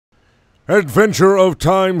Adventure of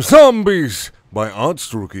Time Zombies by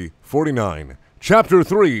Oddstrooky49. Chapter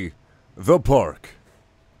 3, The Park.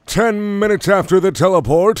 10 minutes after the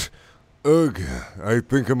teleport. Ugh, I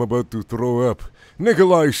think I'm about to throw up,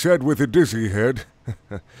 Nikolai said with a dizzy head.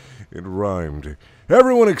 It rhymed.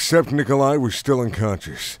 Everyone except Nikolai was still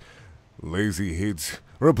unconscious. Lazy heads,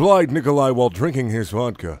 replied Nikolai while drinking his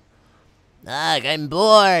vodka. Ugh, I'm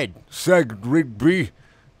bored, said Rigby.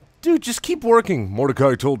 Dude, just keep working,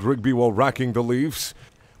 Mordecai told Rigby while racking the leaves.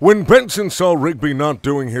 When Benson saw Rigby not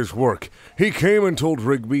doing his work, he came and told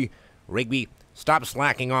Rigby, Rigby, stop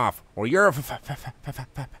slacking off, or you're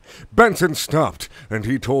Benson stopped, and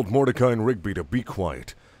he told Mordecai and Rigby to be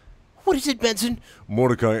quiet. What is it, Benson?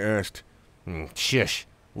 Mordecai asked. Shush.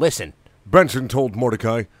 Listen. Benson told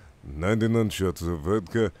Mordecai, 99 shots of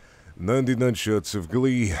vodka, 99 shots of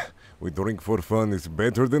glee. We drink for fun, it's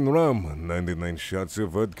better than rum. 99 shots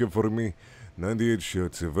of vodka for me, 98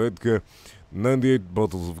 shots of vodka, 98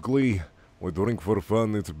 bottles of glee. We drink for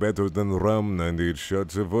fun, it's better than rum. 98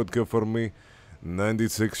 shots of vodka for me,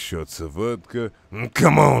 96 shots of vodka.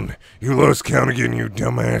 Come on, you lost count again, you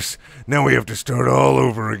dumbass. Now we have to start all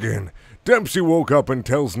over again. Dempsey woke up and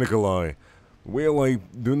tells Nikolai. Well, I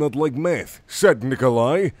do not like math, said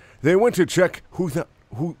Nikolai. They went to check who that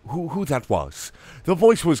was. The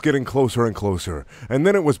voice was getting closer and closer, and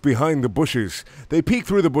then it was behind the bushes. They peeked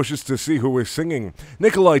through the bushes to see who was singing.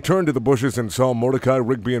 Nikolai turned to the bushes and saw Mordecai,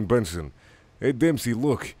 Rigby, and Benson. Hey, Dempsey,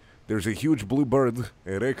 look. There's a huge blue bird,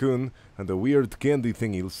 a raccoon, and a weird candy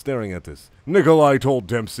thingy staring at us. Nikolai told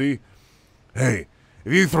Dempsey. Hey,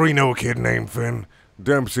 have you three know a kid named Finn?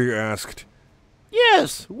 Dempsey asked.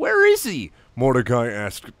 Yes, where is he? Mordecai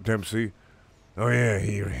asked Dempsey. Oh yeah,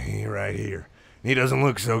 he right here. He doesn't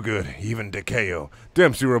look so good, even Takeo.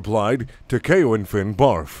 Dempsey replied. Takeo and Finn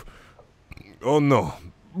barf. Oh no,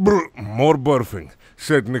 more barfing,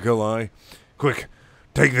 said Nikolai. Quick,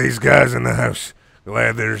 take these guys in the house.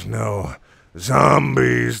 Glad there's no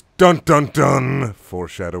zombies. Dun dun dun,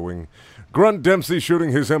 foreshadowing. Grunt Dempsey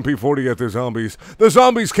shooting his MP40 at the zombies. The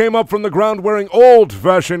zombies came up from the ground wearing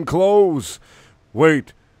old-fashioned clothes.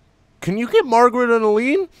 Wait. Can you get Margaret and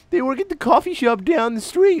Aline? They work at the coffee shop down the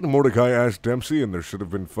street, Mordecai asked Dempsey, and there should have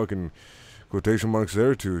been fucking quotation marks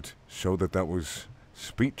there to show that that was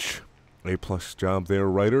speech. A+ job there,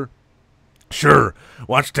 writer. Sure,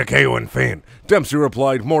 watch Takeo and Finn, Dempsey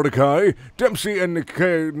replied. Mordecai, Dempsey and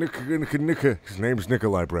his name's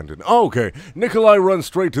Nikolai Brendan. Oh, okay. Nikolai runs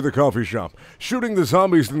straight to the coffee shop, shooting the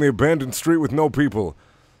zombies in the abandoned street with no people.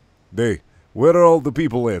 Where are all the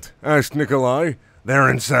people at? Asked Nikolai.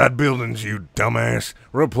 They're inside buildings, you dumbass,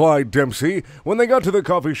 replied Dempsey. When they got to the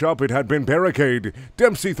coffee shop, it had been barricaded.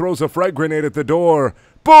 Dempsey throws a frag grenade at the door.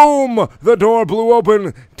 Boom! The door blew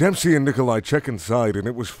open. Dempsey and Nikolai check inside, and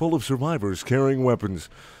it was full of survivors carrying weapons.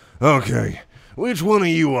 Okay, which one of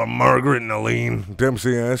you are Margaret and Aline?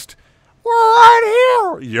 Dempsey asked. We're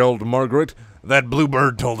right here, yelled Margaret. That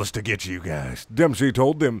bluebird told us to get you guys, Dempsey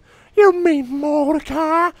told them. You mean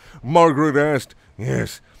Mordecai? Margaret asked.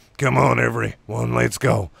 Yes. Come on, everyone, let's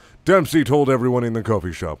go, Dempsey told everyone in the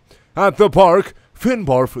coffee shop. At the park, Finn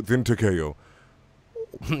barfed, then Takeo.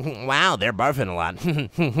 Wow, they're barfing a lot,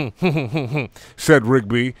 said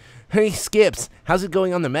Rigby. Hey, Skips, how's it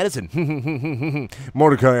going on the medicine?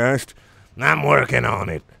 Mordecai asked. I'm working on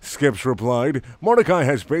it, Skips replied. Mordecai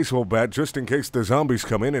has baseball bat just in case the zombies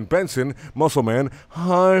come in, and Benson, Muscle Man,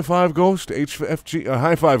 High Five Ghost, HFG,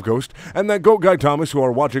 High Five Ghost, and that goat guy Thomas who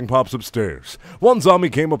are watching Pops upstairs. One zombie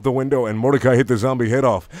came up the window and Mordecai hit the zombie head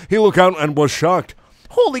off. He looked out and was shocked.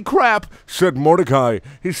 Holy crap, said Mordecai.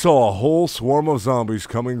 He saw a whole swarm of zombies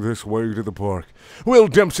coming this way to the park. Will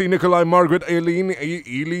Dempsey, Nikolai, Margaret, Eileen,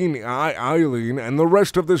 and the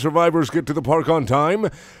rest of the survivors get to the park on time?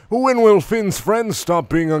 When will Finn's friends stop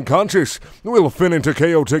being unconscious? Will Finn and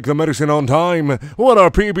Takeo take the medicine on time? What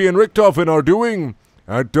are PB and Richtofen are doing?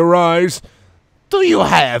 At the rise. Do you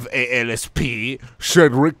have a LSP?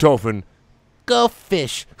 Said Richtofen. Go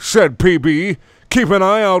fish, said PB. Keep an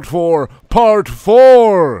eye out for Part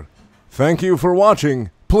 4! Thank you for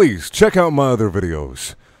watching. Please check out my other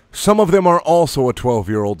videos. Some of them are also a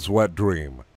 12-year-old's wet dream.